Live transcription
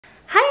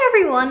Hi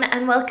everyone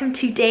and welcome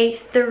to day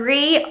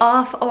 3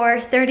 of our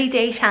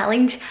 30-day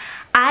challenge.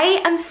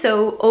 I am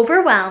so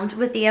overwhelmed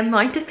with the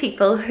amount of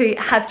people who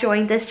have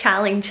joined this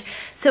challenge.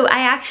 So I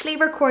actually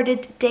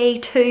recorded day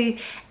 2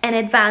 in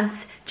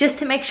advance just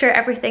to make sure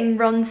everything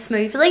runs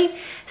smoothly.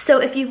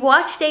 So if you've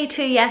watched day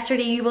 2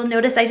 yesterday, you will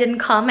notice I didn't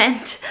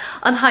comment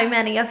on how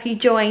many of you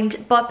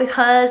joined, but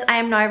because I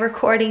am now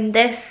recording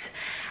this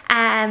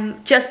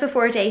just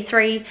before day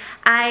 3,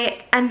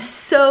 I am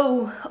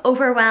so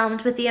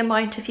overwhelmed with the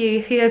amount of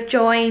you who have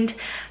joined,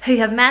 who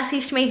have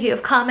messaged me, who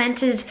have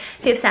commented,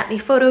 who have sent me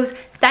photos.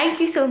 Thank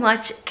you so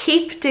much.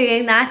 Keep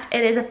doing that.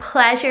 It is a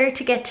pleasure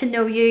to get to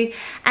know you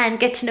and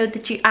get to know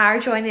that you are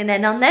joining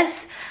in on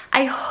this.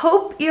 I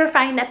hope you're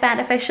finding it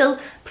beneficial.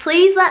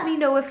 Please let me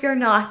know if you're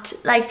not.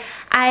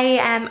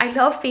 I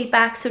love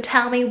feedback, so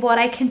tell me what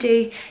I can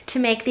do to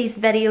make these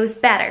videos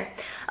better.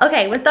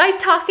 Okay, without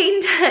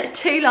talking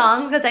too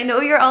long, because I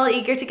know you're all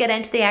eager to get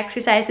into the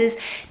exercises,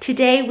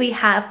 today we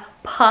have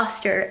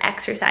posture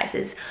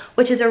exercises,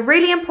 which is a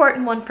really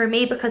important one for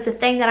me because the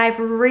thing that I've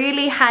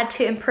really had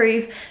to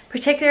improve,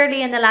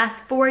 particularly in the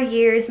last 4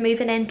 years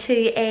moving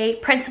into a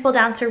principal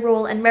dancer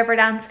role in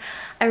Riverdance,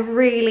 I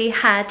really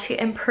had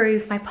to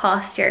improve my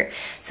posture.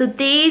 So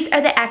these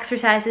are the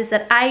exercises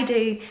that I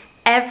do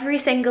every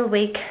single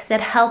week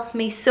that help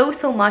me so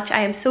much.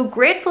 I am so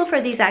grateful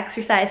for these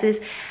exercises.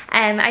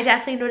 I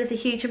definitely notice a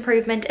huge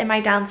improvement in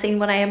my dancing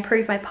when I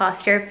improve my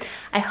posture.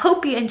 I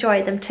hope you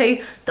enjoy them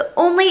too. The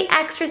only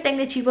extra thing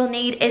that you will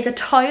need is a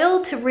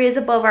towel to raise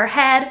above our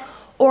head,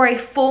 or a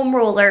foam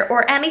roller,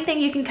 or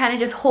anything you can kind of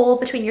just hold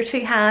between your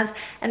 2 hands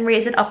and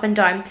raise it up and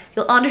down.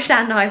 You'll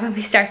understand now when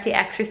we start the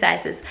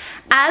exercises.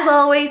 As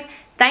always,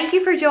 thank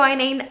you for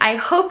joining. I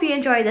hope you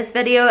enjoy this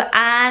video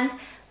and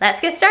let's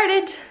get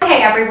started.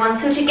 Okay everyone,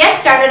 so to get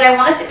started, I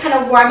want us to kind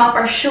of warm up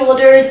our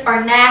shoulders,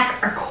 our neck,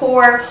 our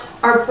core,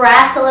 our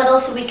breath a little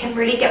so we can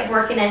really get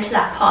working into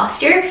that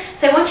posture.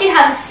 So I want you to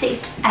have a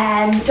seat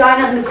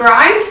down on the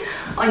ground,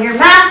 on your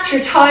mat,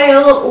 your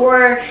towel,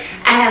 or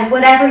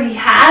whatever you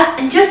have,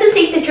 and just a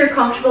seat that you're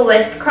comfortable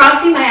with.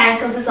 Crossing my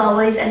ankles is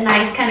always a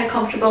nice kind of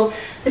comfortable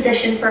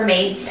position for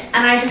me.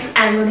 And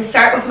I'm going to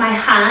start with my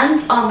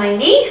hands on my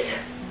knees.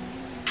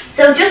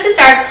 So just to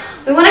start,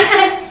 we want to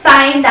kind of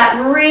find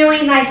that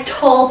really nice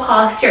tall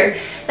posture,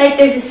 like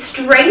there's a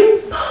string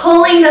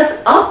pulling us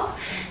up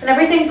and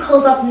everything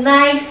pulls up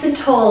nice and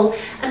tall,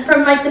 and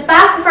from like the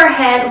back of our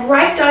head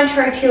right down to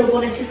our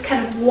tailbone, it's just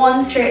kind of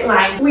one straight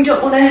line. We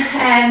don't want to,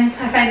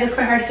 I find this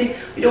quite hard to do,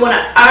 we don't want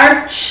to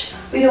arch,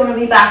 we don't want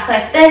to be back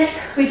like this,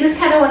 we just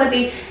kind of want to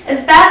be,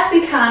 as best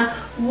we can,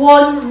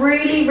 one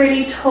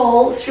really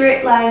tall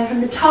straight line from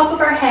the top of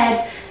our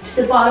head to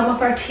the bottom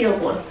of our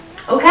tailbone.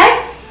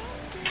 Okay?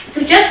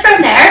 So just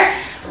from there,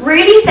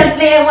 really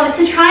simply, I want us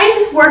to try and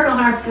just work on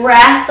our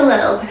breath a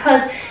little,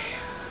 because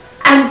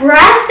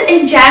breath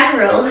in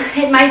general,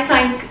 it might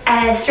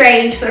sound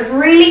strange, but it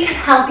really can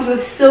help you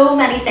with so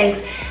many things.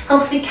 It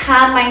helps me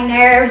calm my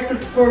nerves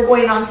before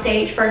going on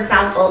stage, for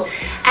example.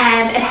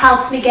 It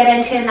helps me get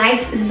into a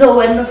nice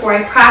zone before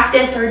I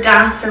practice or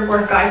dance or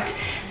work out.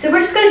 So we're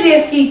just going to do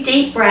a few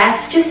deep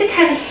breaths just to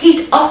kind of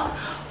heat up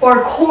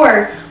our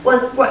core,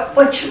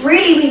 which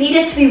really we need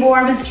it to be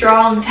warm and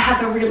strong to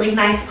have a really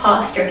nice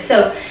posture.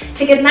 So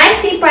take a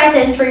nice deep breath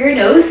in through your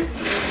nose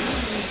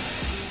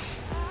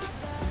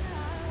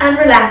and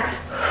relax.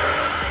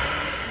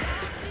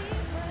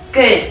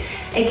 Good.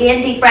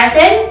 Again, deep breath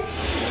in.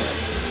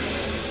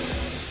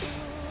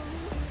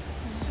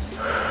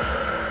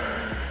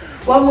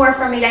 One more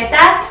for me like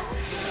that.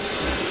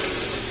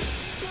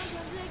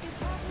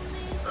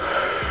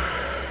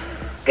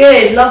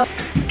 Good, love.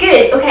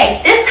 Good,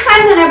 okay, this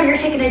time whenever you're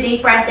taking a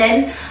deep breath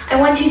in, I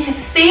want you to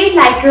feel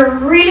like you're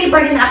really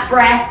bringing that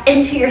breath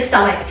into your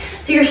stomach.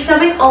 So your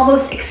stomach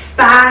almost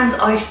expands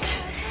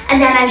out.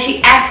 And then as you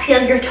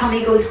exhale, your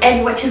tummy goes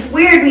in, which is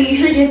weird. We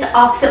usually do it the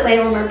opposite way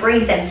when we're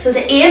breathing. So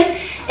the aim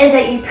is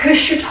that you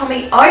push your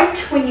tummy out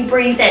when you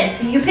breathe in.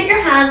 So you put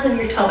your hands on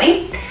your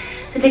tummy.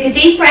 So take a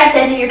deep breath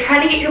in and you're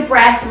trying to get your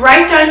breath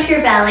right down to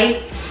your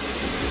belly.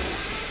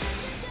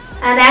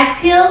 And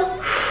exhale.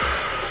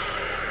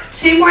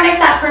 2 more like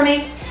that for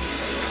me.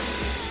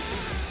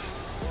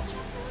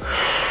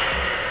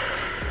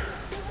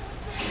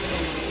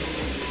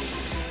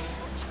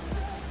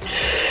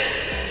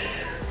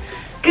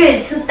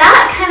 Good, so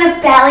that kind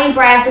of belly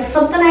breath is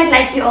something I'd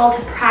like you all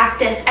to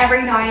practice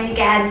every now and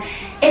again.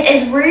 It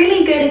is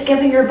really good at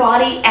giving your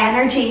body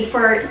energy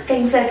for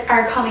things that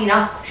are coming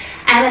up.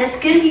 And it's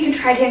good if you can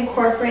try to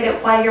incorporate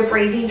it while you're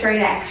breathing through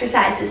the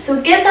exercises.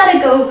 So give that a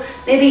go,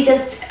 maybe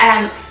just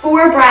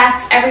 4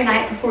 breaths every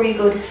night before you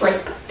go to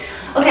sleep.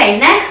 Okay,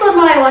 next one,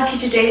 what I want you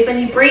to do is when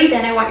you breathe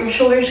in, I want your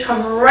shoulders to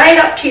come right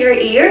up to your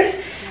ears.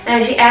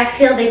 And as you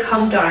exhale, they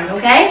come down,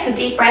 okay? So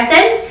deep breath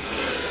in.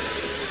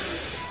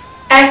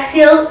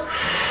 Exhale.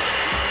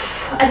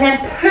 And then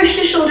push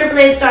the shoulder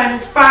blades down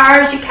as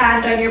far as you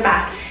can down your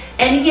back.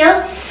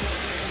 Inhale.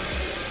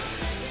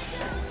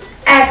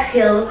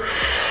 Exhale.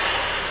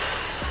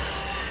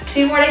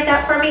 2 more like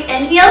that for me.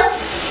 Inhale.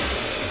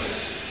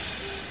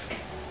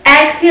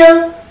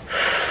 Exhale.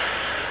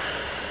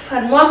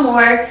 And one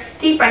more.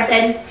 Deep breath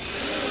in.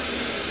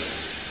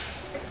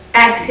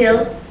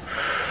 Exhale.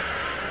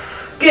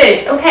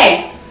 Good.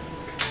 Okay.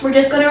 We're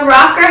just going to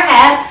rock our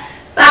head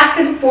back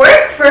and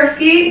forth for a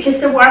few, just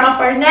to warm up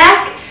our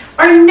neck.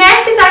 Our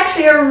neck is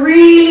actually a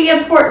really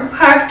important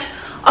part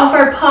of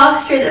our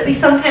posture that we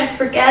sometimes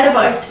forget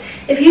about.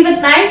 If you have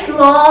a nice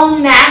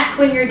long neck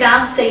when you're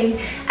dancing,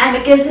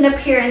 it gives an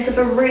appearance of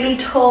a really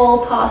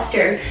tall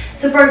posture.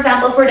 So for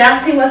example, if we're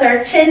dancing with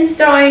our chins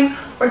down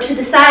or to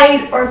the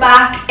side or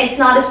back, it's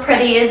not as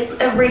pretty as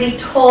a really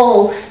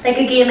tall, like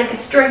again, like a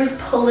string's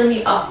pulling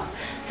you up.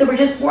 So we're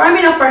just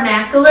warming up our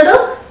neck a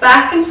little.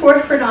 Back and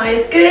forth for now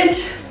is good.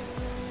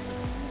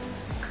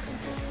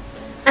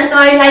 And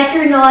now, like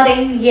you're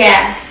nodding,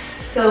 yes.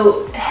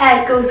 So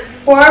head goes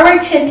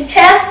forward, chin to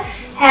chest,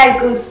 head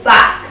goes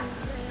back,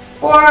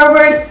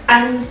 forward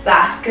and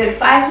back. Good,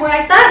 5 more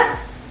like that.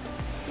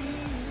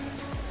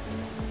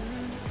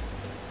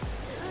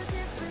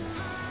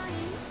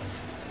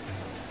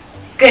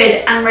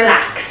 Good, and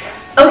relax.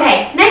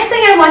 Okay, next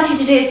thing I want you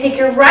to do is take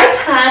your right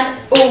hand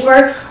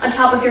over on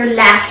top of your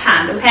left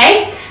hand,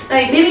 okay?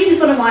 Now, maybe you just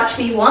want to watch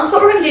me once.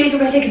 What we're going to do is we're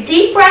going to take a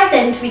deep breath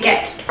in until we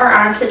get our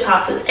arm to the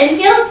top. So it's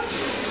inhale.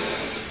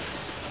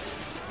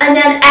 And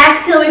then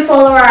exhale, we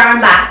follow our arm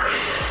back.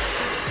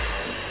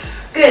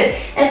 Good.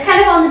 It's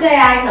kind of on the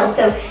diagonal.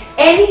 So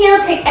inhale,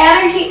 take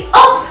energy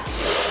up.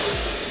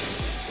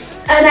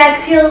 And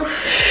exhale.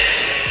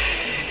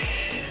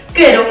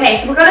 Good. Okay,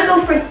 so we're going to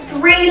go for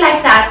 3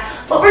 like that.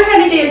 What we're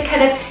trying to do is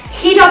kind of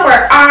heat up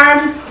our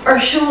arms, our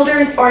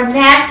shoulders, our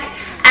neck.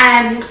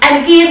 And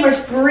again,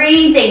 we're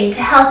breathing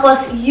to help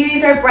us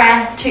use our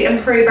breath to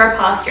improve our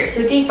posture.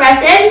 So deep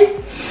breath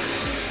in.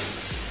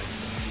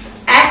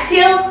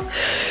 Exhale.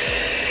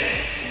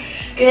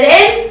 Good,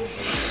 in.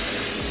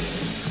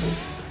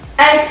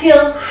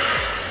 Exhale.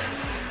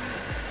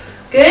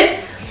 Good.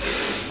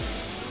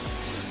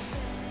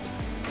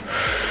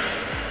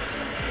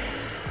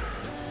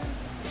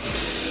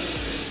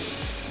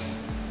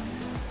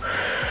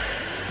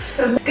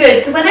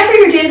 Good. So whenever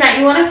you're doing that,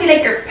 you want to feel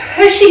like you're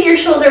pushing your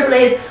shoulder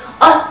blades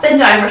up and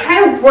down. We're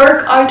trying to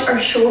work out our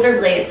shoulder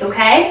blades,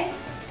 okay?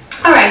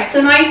 All right,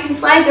 so now you can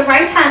slide the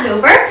right hand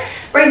over,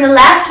 bring the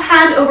left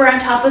hand over on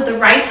top of the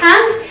right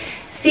hand.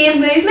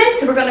 Same movement,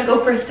 so we're going to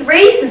go for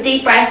 3. So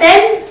deep breath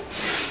in.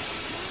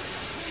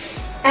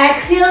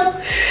 Exhale.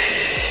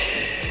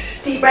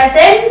 Deep breath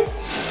in.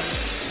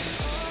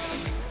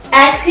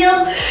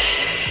 Exhale.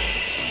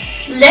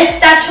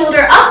 Lift that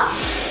shoulder up.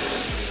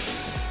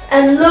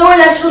 And lower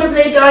that shoulder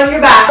blade down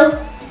your back.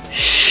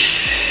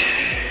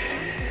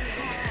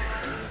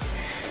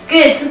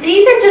 Good, so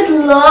these are just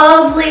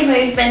lovely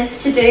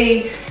movements to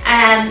do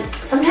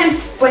sometimes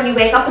when you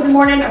wake up in the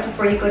morning or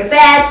before you go to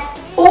bed.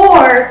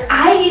 Or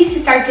I used to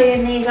start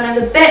doing these when I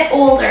was a bit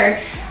older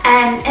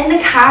in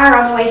the car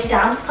on the way to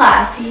dance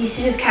class. I used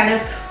to just kind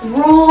of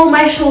roll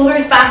my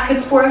shoulders back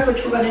and forth,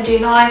 which we're going to do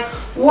now.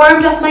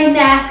 Warmed up my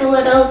neck a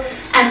little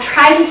and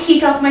tried to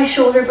heat up my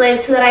shoulder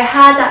blades so that I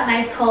had that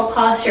nice tall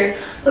posture.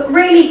 But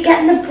really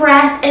getting the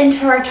breath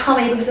into our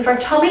tummy, because if our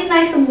tummy's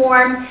nice and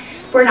warm,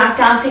 we're not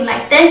dancing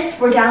like this,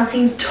 we're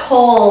dancing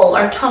tall.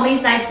 Our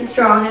tummy's nice and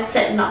strong and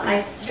sitting up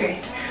nice and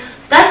straight.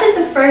 That's just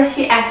the first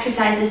few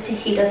exercises to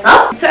heat us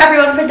up. So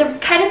everyone, for the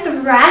kind of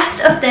the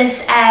rest of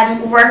this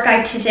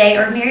workout today,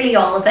 or nearly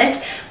all of it,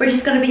 we're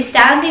just going to be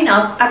standing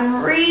up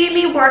and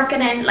really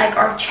working in like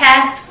our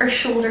chest, our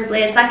shoulder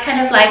blades, that kind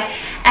of like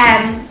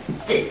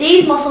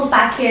these muscles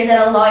back here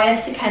that allow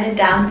us to kind of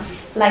dance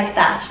like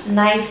that,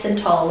 nice and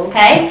tall,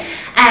 okay?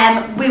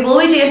 We will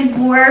be doing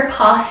more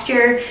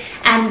posture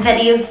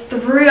videos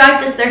throughout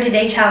this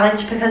 30-day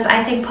challenge because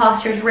I think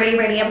posture is really,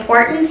 really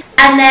important.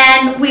 And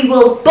then we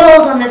will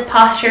build on this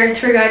posture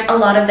throughout a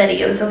lot of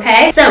videos,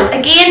 okay? So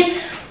again,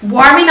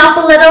 warming up a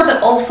little,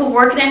 but also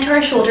working into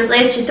our shoulder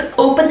blades just to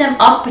open them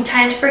up. We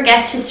tend to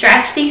forget to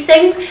stretch these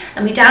things,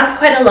 and we dance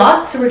quite a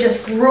lot, so we're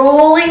just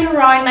rolling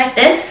around like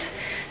this.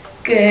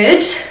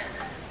 Good.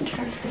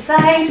 Turn to the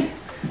side.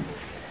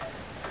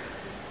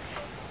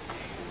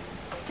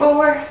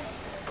 4.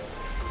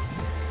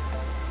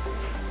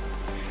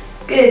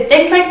 Good.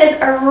 Things like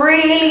this are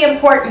really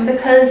important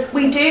because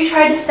we do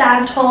try to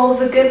stand tall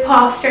with a good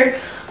posture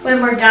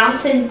when we're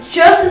dancing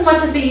just as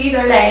much as we use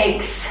our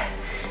legs.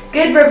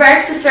 Good.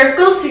 Reverse the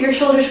circle so your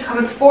shoulders are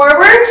coming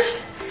forward.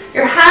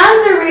 Your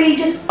hands are really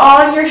just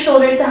on your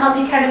shoulders to help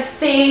you kind of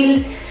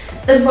feel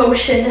the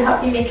motion, to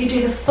help you make you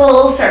do the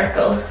full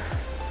circle.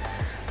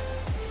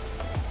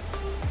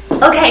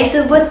 Okay,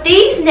 so with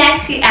these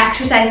next few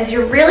exercises,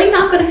 you're really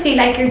not going to feel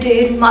like you're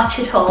doing much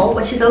at all,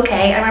 which is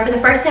okay. I remember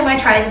the first time I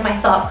tried them, I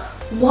thought,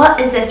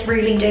 what is this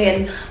really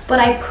doing?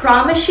 But I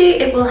promise you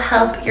it will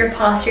help your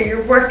posture.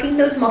 You're working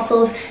those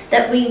muscles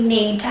that we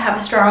need to have a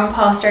strong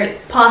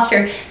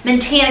posture,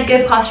 maintain a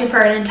good posture for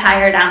an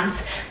entire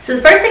dance. So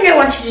the first thing I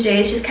want you to do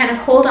is just kind of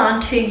hold on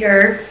to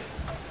your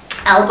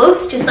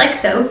elbows, just like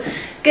so.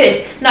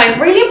 Good. Now,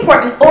 really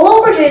important,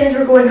 all we're doing is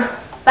we're going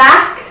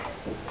back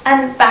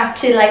and back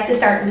to like the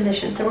starting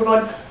position. So we're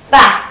going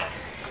back.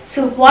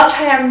 So watch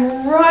how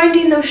I'm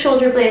rounding those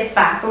shoulder blades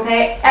back,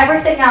 okay?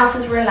 Everything else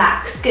is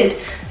relaxed. Good.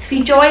 So if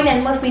you join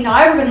in with me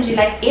now, we're going to do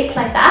like 8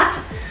 like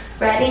that.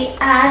 Ready?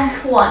 And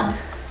 1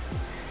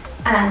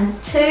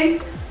 and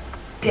 2.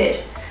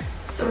 Good.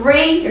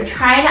 3. You're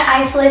trying to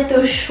isolate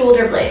those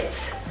shoulder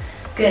blades.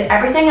 Good.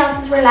 Everything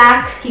else is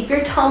relaxed. Keep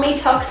your tummy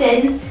tucked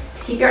in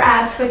to keep your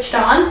abs switched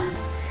on.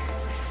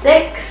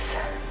 6.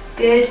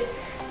 Good.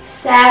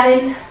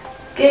 7.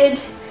 Good.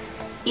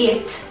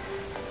 8.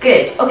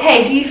 Good.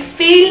 Okay, do you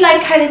feel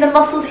like kind of the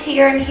muscles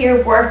here and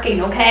here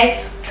working,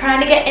 okay?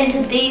 Trying to get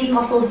into these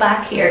muscles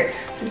back here.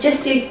 So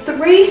just do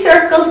 3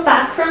 circles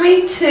back for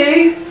me.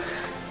 2,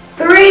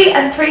 3,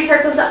 and 3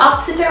 circles the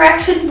opposite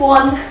direction.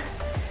 1,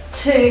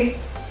 2,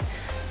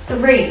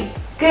 3.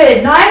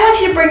 Good. Now I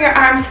want you to bring your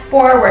arms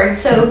forward.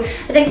 So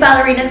I think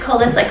ballerinas call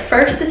this like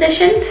first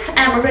position,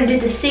 and we're going to do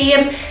the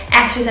same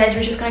exercise.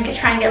 We're just going to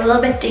try and get a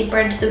little bit deeper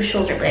into those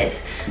shoulder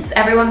blades. So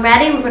everyone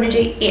ready? We're going to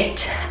do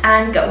 8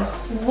 and go.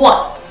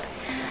 1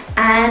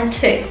 and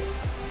 2.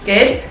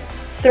 Good.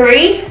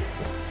 3,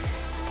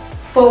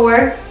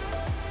 4,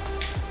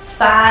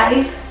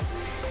 5,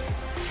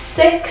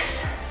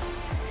 6,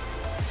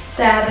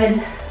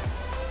 7,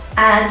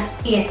 and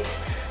 8.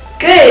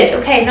 Good.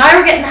 Okay, now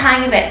we're getting the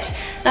hang of it.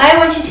 Now I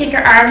want you to take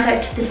your arms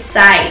out to the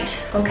side,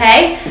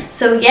 okay?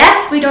 So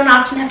yes, we don't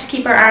often have to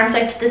keep our arms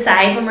out to the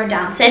side when we're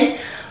dancing,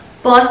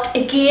 but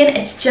again,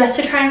 it's just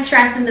to try and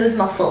strengthen those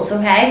muscles,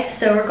 okay?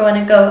 So we're going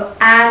to go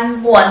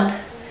and 1,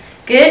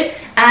 good,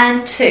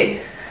 and 2,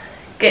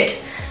 good,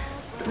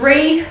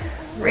 3,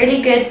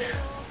 really good,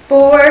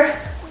 4,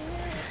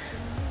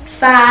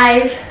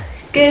 5,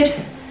 good,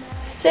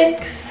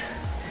 6,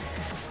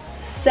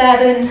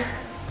 7,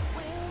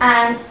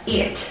 and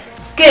 8.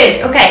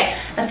 Good. Okay,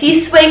 a few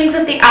swings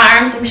of the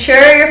arms. I'm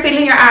sure you're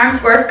feeling your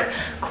arms work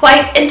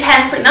quite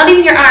intensely. Not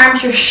even your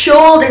arms, your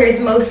shoulders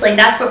mostly.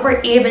 That's what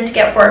we're aiming to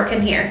get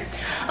working here.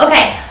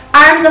 Okay,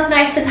 arms up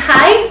nice and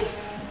high.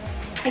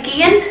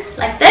 Again,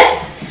 like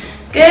this.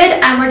 Good,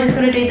 and we're just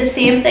going to do the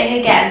same thing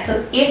again.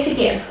 So 8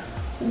 again.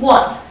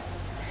 1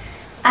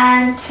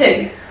 and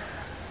 2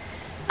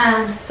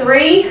 and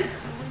 3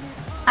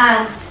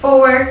 and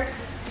 4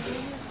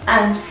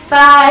 and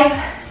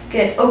 5.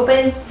 Good.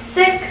 Open.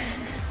 6.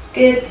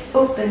 Good.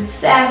 Open.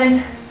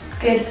 7.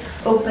 Good.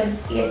 Open.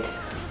 8.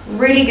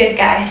 Really good,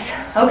 guys.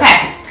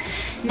 Okay.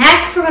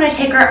 Next, we're going to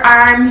take our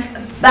arms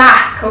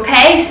back.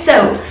 Okay.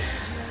 So,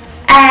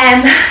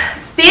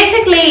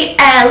 basically,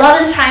 a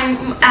lot of the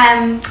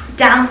time,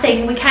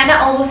 dancing, we kind of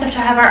almost have to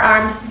have our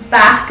arms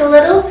back a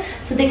little,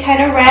 so they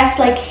kind of rest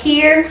like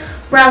here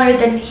rather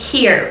than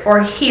here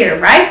or here,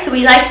 right? So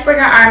we like to bring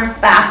our arms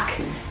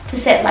back to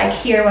sit like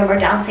here when we're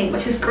dancing,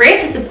 which is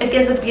great. It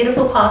gives a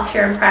beautiful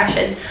posture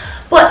impression.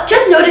 But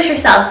just notice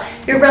yourself,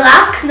 you're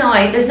relaxed now,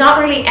 there's not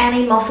really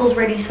any muscles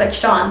really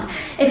switched on.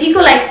 If you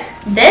go like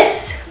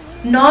this,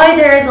 now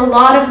there's a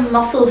lot of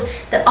muscles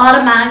that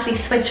automatically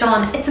switch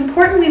on. It's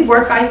important we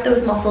work out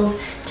those muscles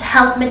to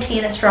help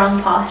maintain a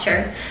strong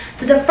posture.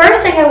 So the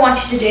first thing I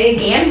want you to do,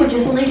 again, we're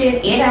just only doing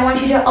 8, I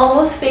want you to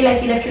almost feel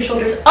like you lift your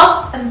shoulders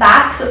up and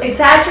back, so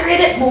exaggerate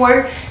it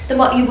more than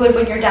what you would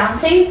when you're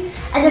dancing.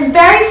 And then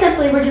very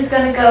simply, we're just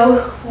going to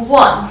go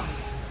 1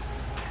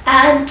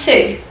 and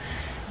 2.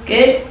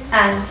 Good,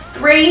 and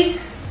 3.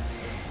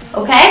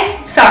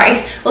 Okay,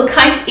 sorry, we'll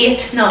count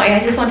 8 now. I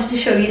just wanted to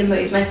show you the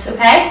movement,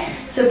 okay?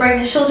 So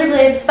bring the shoulder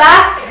blades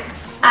back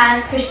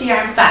and push the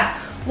arms back.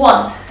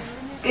 1.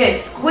 Good,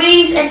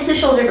 squeeze into the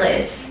shoulder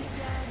blades.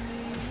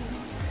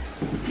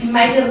 You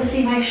might be able to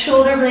see my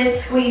shoulder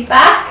blades squeeze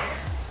back.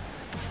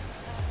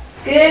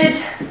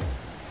 Good.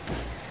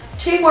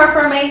 2 more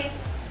for me.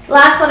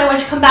 Last one, I want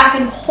you to come back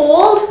and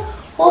hold.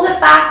 Hold it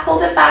back,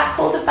 hold it back,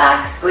 hold it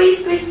back. Squeeze,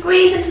 squeeze,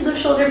 squeeze into those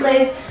shoulder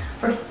blades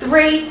for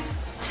 3,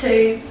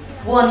 2,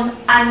 1,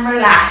 and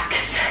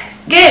relax.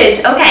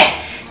 Good,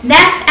 okay.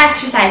 Next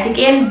exercise,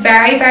 again,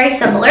 very, very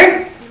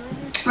similar.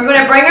 We're going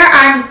to bring our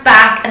arms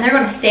back and they're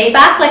going to stay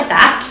back like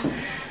that,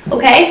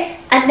 okay?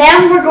 And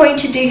then we're going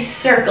to do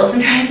circles.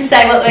 I'm trying to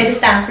decide what way to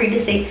stand for you to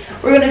see.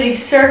 We're going to do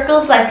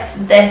circles like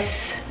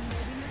this,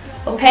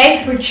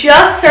 okay? So we're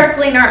just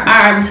circling our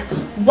arms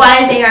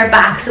while they are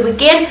back. So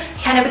again,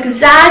 kind of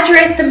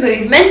exaggerate the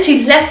movement.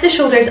 You lift the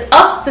shoulders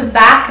up and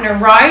back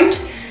and around.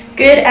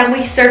 Good, and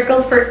we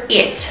circle for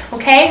 8,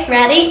 okay?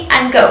 Ready?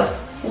 And go.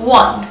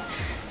 1,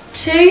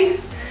 2,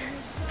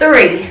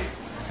 3,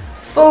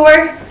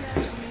 4,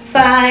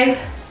 5,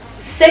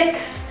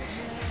 6,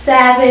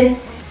 7,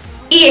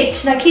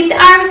 8. Now keep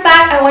the arms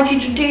back. I want you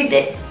to do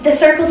the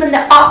circles in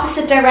the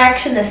opposite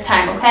direction this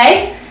time,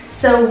 okay?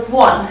 So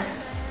 1,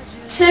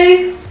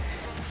 2,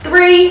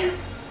 3,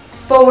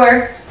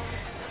 4,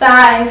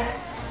 5,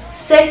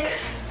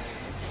 6,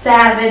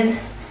 7,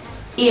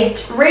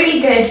 8. Really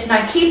good.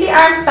 Now keep the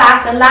arms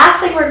back. The last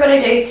thing we're going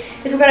to do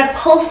is we're going to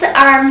pulse the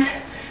arms.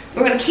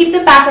 We're going to keep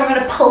them back. We're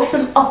going to pulse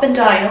them up and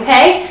down,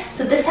 okay?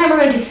 So this time we're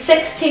going to do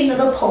 16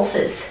 little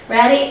pulses.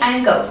 Ready?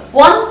 And go.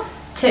 1,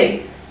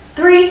 2,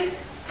 3,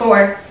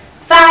 4,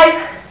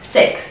 5,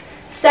 6,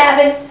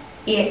 7,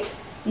 8,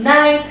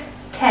 9,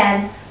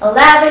 10,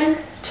 11,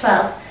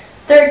 12,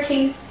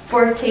 13,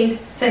 14,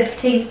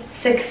 15,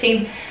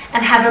 16,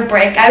 and have a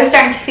break. I was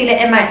starting to feel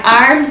it in my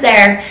arms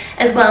there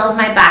as well as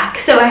my back.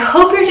 So I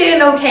hope you're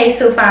doing okay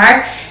so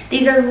far.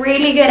 These are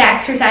really good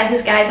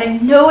exercises, guys. I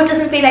know it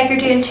doesn't feel like you're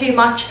doing too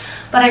much,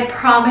 but I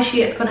promise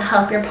you it's going to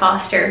help your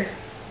posture.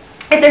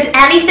 If there's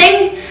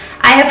anything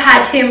I have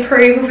had to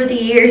improve over the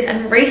years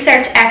and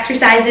research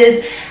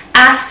exercises,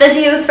 ask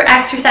physios for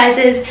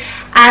exercises,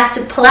 ask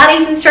the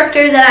Pilates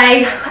instructor that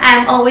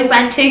I always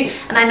went to,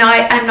 and I'm now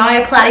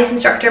a Pilates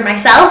instructor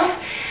myself.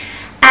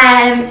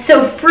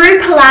 So through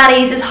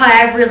Pilates is how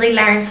I've really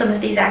learned some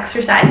of these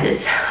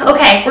exercises.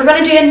 Okay, we're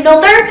going to do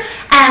another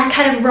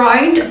kind of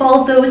round of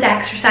all of those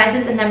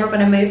exercises, and then we're going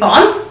to move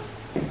on.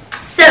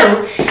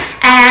 So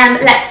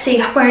let's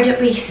see, where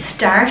did we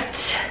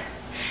start?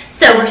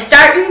 So we're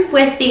starting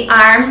with the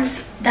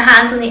arms, the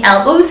hands and the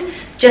elbows,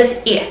 just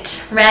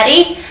 8.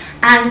 Ready?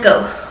 And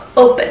go.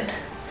 Open.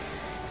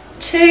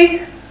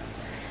 2,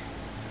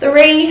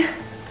 3,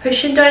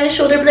 pushing down the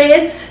shoulder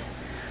blades.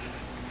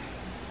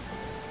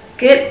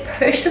 Good,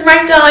 push them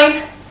right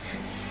down.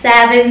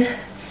 7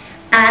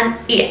 and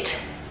 8.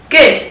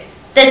 Good.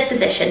 This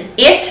position.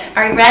 8.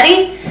 Are you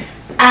ready?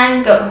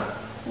 And go.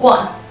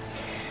 1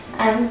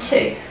 and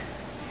 2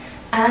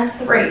 and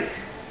 3.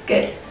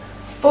 Good.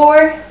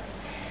 4,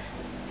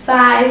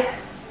 5,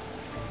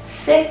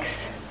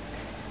 6,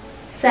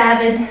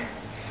 7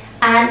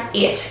 and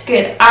 8.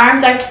 Good.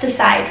 Arms out to the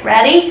side.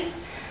 Ready?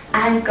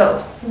 And go.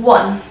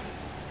 1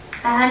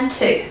 and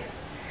 2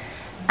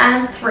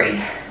 and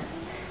 3.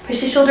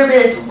 Push the shoulder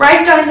blades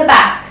right down the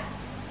back.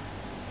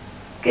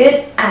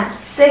 Good. And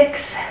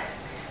 6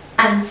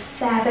 and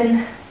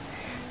 7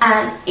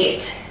 and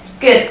 8.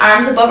 Good.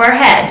 Arms above our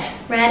head.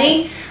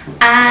 Ready?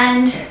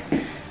 And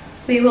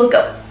we will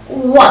go.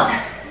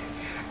 1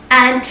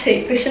 and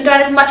 2. Push them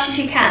down as much as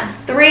you can.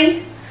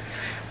 3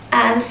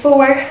 and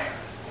 4,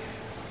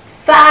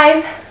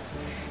 5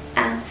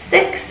 and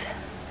 6,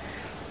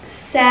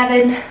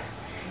 7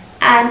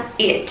 and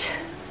 8.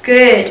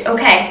 Good.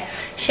 Okay.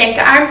 Shake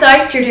your arms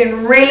out. You're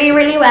doing really,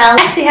 really well.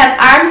 Next we have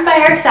arms by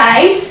our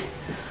side.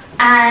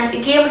 And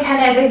again we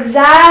kind of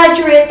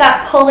exaggerate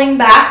that pulling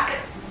back.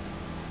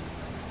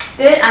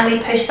 Good. And we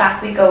push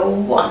back. We go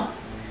 1.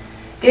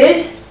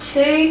 Good.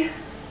 2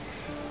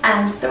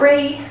 and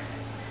 3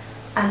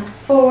 and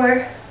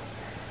 4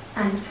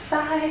 and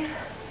 5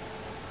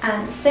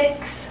 and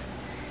 6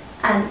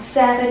 and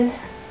 7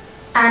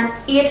 and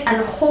 8,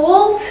 and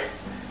hold.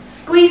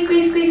 Squeeze,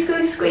 squeeze, squeeze,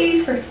 squeeze,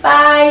 squeeze for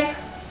 5,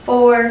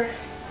 4,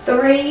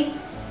 3,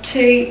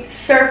 2.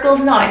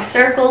 Circles now.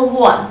 Circle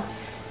 1,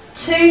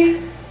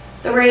 2,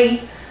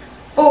 3,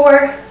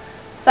 4,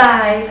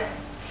 5,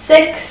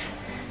 6,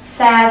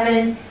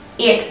 7,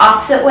 8.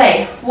 Opposite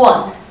way.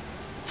 1,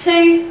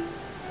 2,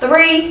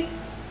 3,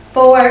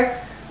 4,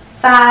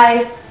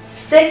 5,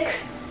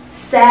 6,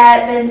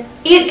 7,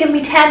 8. Give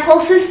me 10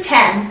 pulses.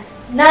 10,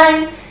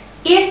 9,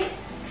 8,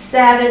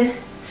 7,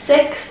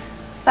 6,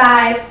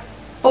 5,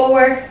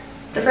 4,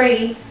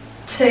 3,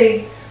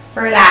 2.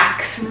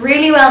 Relax.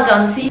 Really well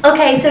done.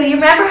 Okay, so you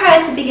remember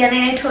how at the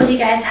beginning I told you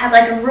guys to have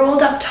like a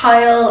rolled up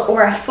towel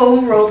or a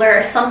foam roller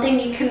or something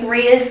you can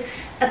raise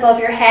above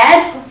your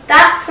head?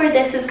 That's where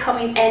this is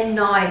coming in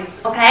now.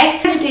 Okay,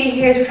 what we're trying to do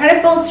here is we're trying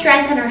to build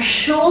strength in our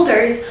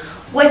shoulders,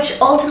 which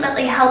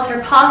ultimately helps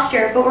our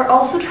posture, but we're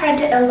also trying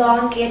to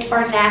elongate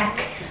our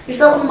neck. There's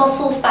little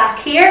muscles back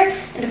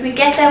here, and if we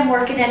get them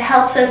working, it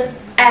helps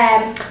us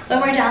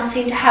when we're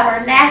dancing to have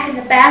our neck in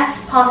the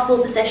best possible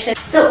position.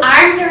 So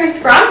arms are in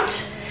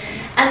front,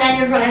 and then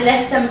you're going to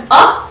lift them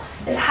up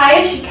as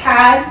high as you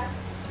can,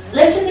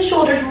 lifting the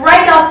shoulders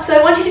right up. So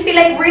I want you to feel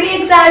like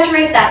really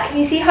exaggerate that. Can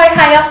you see how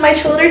high up my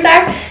shoulders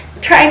are?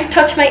 Trying to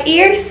touch my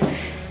ears.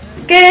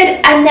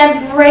 Good. And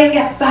then bring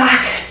it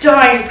back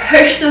down.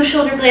 Push those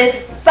shoulder blades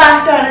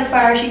back down as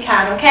far as you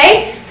can.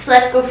 Okay, so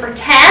let's go for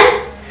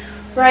 10.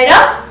 Right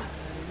up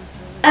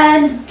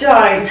and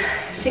down.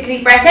 Take a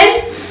deep breath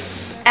in.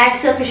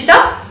 Exhale, push it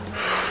up.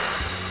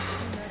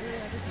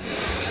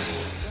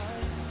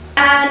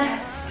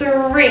 And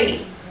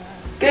 3.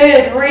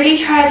 Good. Really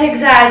try to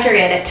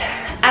exaggerate it.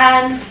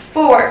 And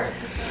 4.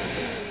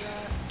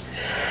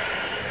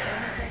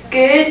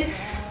 Good.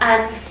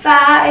 And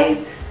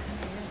 5.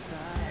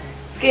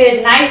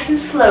 Good. Nice and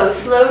slow.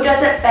 Slow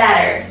does it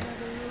better.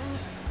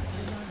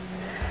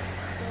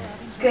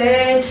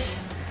 Good.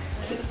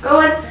 Keep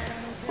going.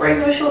 Bring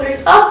those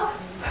shoulders up.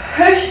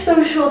 Push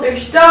those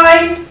shoulders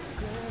down.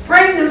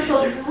 Bring those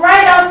shoulders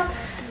right up.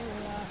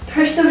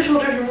 Push those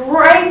shoulders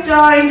right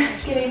down.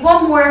 Give me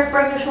one more.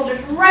 Bring those shoulders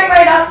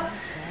right up.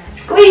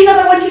 Squeeze up.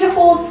 I want you to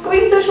hold.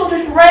 Squeeze those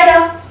shoulders right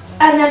up.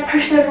 And then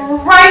push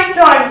them right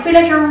down. Feel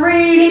like you're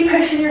really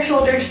pushing your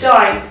shoulders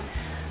down.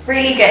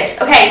 Really good.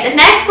 Okay, the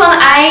next one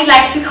I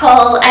like to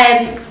call,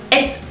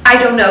 it's, I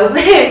don't know.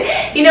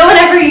 You know,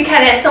 whenever you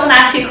someone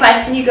asks you a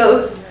question, you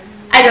go,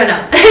 I don't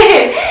know.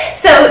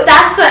 So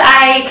that's what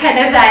I kind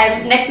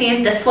of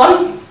nicknamed this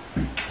one.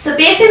 So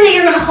basically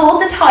you're going to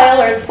hold the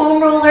towel or the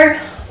foam roller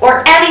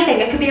or anything.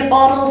 It could be a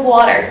bottle of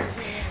water.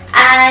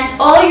 And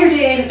all you're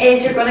doing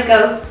is you're going to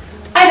go,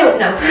 I I don't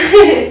know.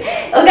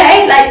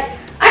 Okay, like,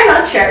 I'm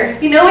not sure.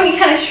 You know when you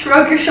kind of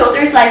shrug your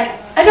shoulders like,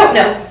 I don't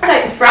know.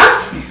 Out in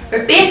front,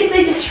 we're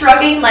basically just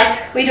shrugging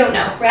like we don't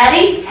know.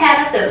 Ready?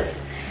 10 of those.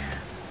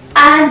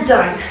 And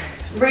down.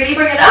 Really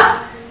bring it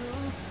up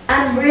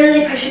and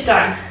really push it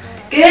down.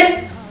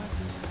 Good.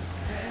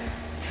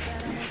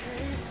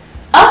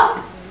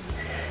 Up.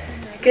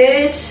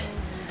 Good.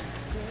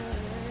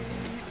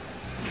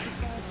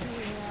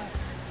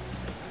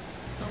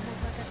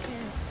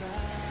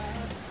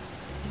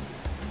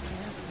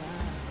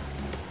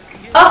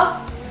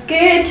 Up.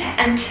 Good.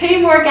 And 2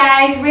 more,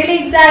 guys.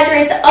 Really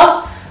exaggerate the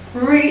up,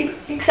 really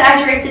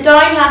exaggerate the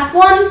down. Last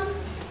one.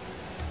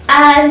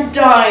 And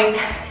down.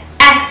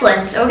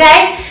 Excellent.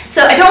 Okay,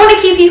 so I don't want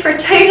to keep you for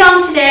too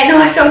long today. I know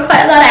I've done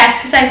quite a lot of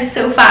exercises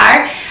so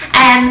far,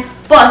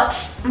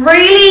 but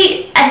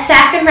really a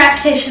second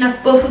repetition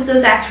of both of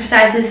those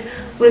exercises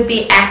would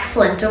be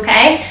excellent.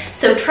 Okay,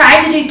 so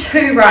try to do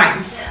 2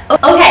 rounds.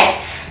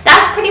 Okay,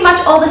 that's pretty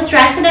much all the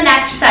strengthening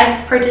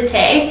exercises for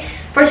today.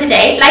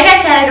 Like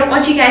I said, I don't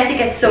want you guys to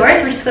get sore,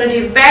 so we're just going to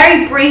do a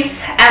very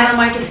brief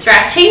amount of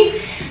stretching.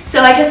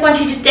 So I just want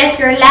you to dip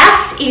your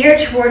left ear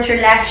towards your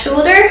left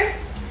shoulder.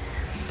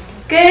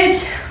 Good.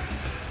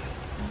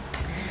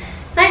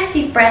 Nice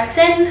deep breaths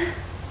in.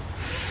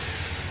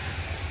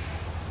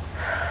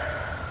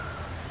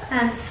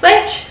 And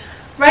switch.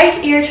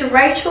 Right ear to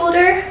right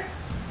shoulder.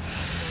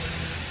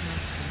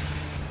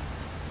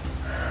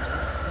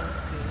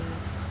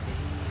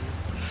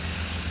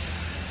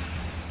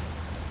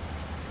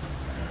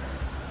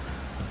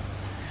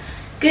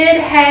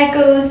 Good. Head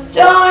goes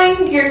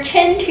down, your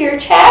chin to your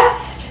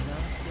chest.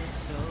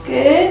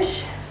 Good.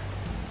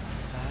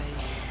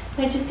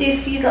 I just do a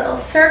few little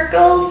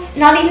circles,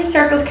 not even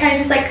circles, kind of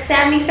just like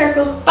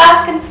semicircles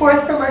back and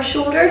forth from our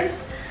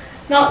shoulders,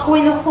 not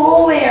going the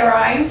whole way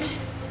around.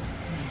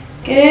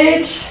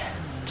 Good.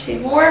 2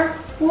 more.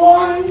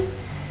 1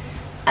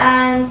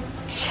 and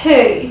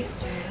 2.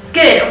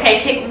 Good. Okay,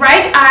 take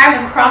right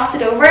arm and cross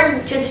it over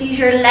and just use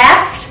your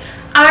left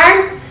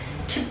arm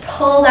to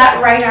pull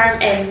that right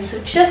arm in.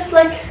 So just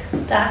like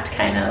that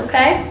kind of,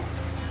 okay?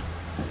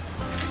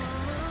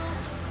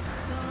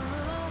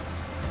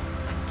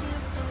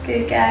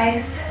 Good,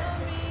 guys.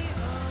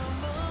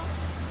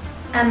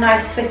 And now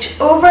switch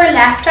over,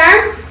 left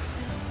arm.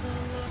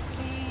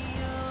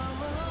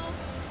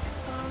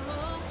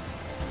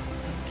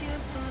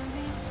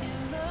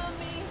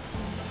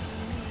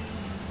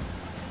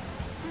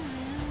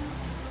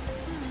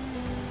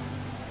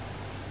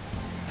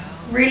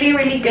 Really,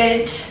 really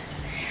good.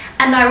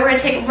 And now we're going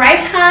to take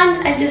right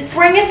hand and just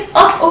bring it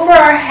up over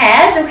our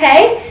head,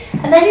 okay?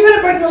 And then you're going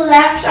to bring the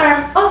left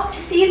arm up to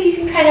see if you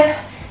can kind of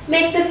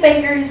make the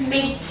fingers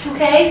meet,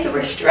 okay? So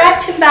we're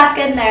stretching back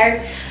in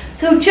there.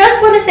 So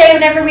just want to say,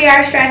 whenever we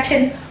are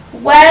stretching,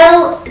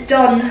 well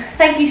done.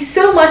 Thank you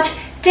so much.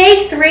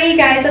 Day 3,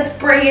 guys, that's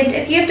brilliant.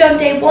 If you've done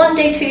day 1,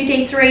 day 2,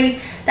 day 3,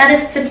 that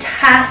is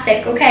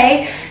fantastic,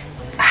 okay?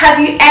 Have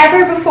you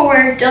ever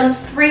before done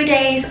 3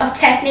 days of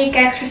technique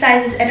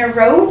exercises in a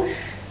row?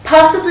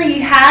 Possibly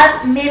you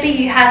have, maybe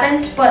you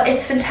haven't, but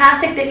it's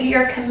fantastic that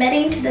you're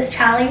committing to this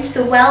challenge,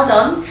 so well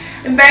done.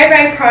 I'm very,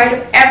 very proud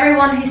of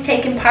everyone who's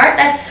taken part.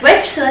 Let's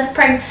switch, so let's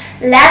bring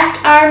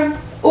left arm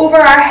over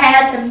our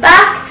heads and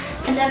back,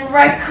 and then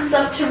right comes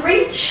up to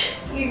reach.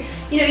 You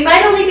know, you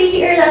might only be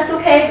here, that's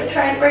okay, but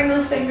try and bring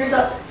those fingers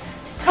up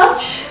to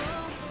touch.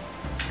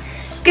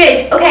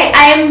 Good. Okay,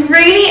 I am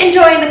really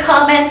enjoying the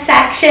comment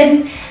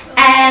section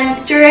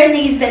during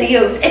these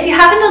videos. If you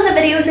haven't done the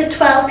videos at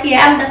 12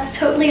 p.m, that's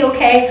totally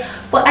okay,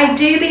 but I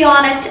do be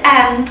on it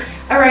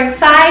around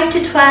 5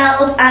 to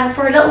 12 and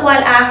for a little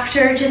while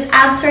after, just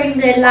answering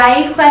the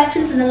live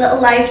questions in the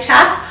little live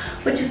chat,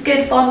 which is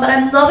good fun. But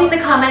I'm loving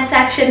the comment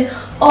section,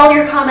 all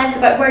your comments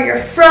about where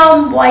you're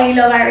from, why you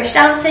love Irish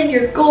dancing,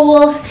 your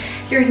goals,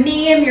 your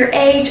name, your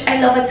age. I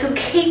love it, so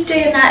keep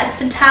doing that, it's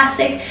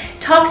fantastic.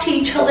 Talk to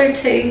each other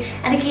too,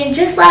 and again,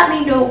 just let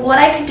me know what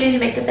I can do to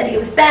make the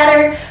videos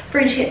better, for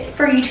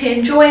you to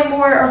enjoy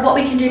more, or what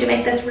we can do to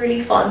make this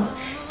really fun.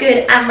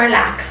 Good, and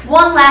relax.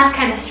 One last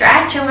kind of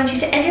stretch. I want you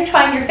to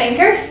intertwine your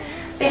fingers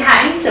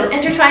behind, so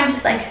intertwine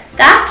just like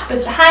that, but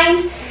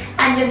behind,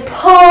 and just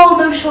pull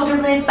those shoulder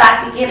blades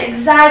back. Again,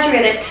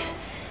 exaggerate it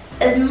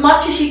as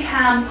much as you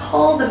can.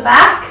 Pull them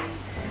back.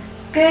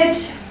 Good.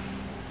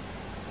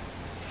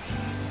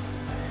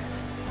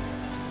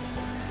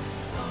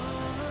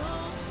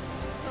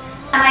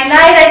 And I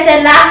lied, I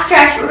said last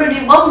stretch, we're going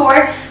to do one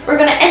more. We're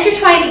going to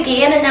intertwine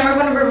again, and then we're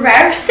going to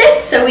reverse it.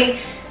 So we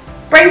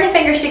bring the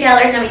fingers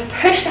together, and then we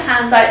push the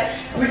hands out,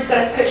 and we're just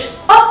going to push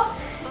up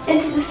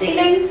into the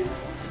ceiling.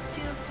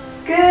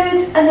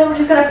 Good. And then we're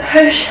just going to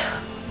push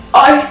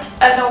out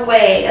and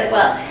away as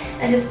well.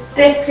 And just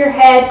dip your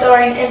head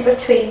down in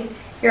between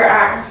your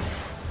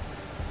arms.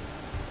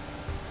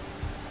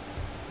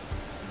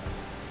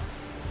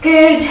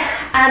 Good.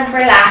 And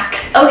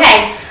relax.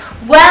 Okay.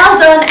 Well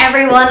done,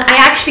 everyone. I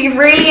actually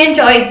really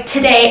enjoyed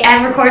today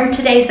and recording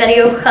today's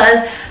video,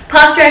 because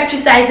posture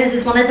exercises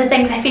is one of the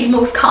things I feel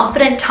most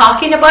confident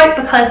talking about,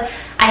 because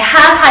I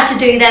have had to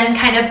do them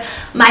kind of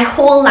my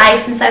whole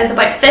life since I was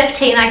about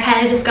 15. I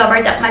kind of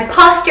discovered that my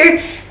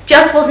posture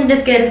just wasn't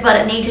as good as what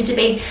it needed to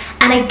be.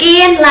 And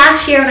again,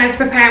 last year when I was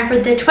preparing for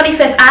the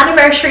 25th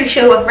anniversary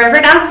show of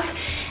Riverdance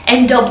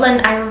in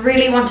Dublin, I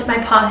really wanted my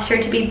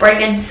posture to be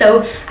brilliant,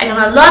 so I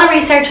done a lot of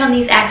research on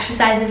these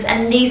exercises,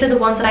 and these are the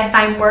ones that I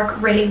find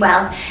work really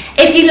well.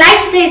 If you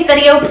liked today's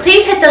video,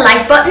 please hit the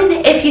like button.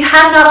 If you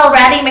have not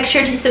already, make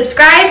sure to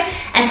subscribe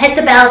and hit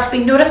the bell to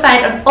be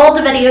notified on all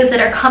the videos that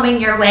are coming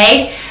your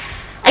way.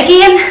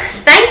 Again,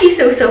 thank you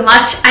so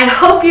much. I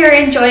hope you're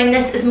enjoying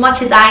this as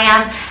much as I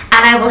am,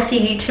 and I will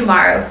see you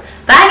tomorrow.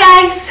 Bye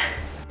guys!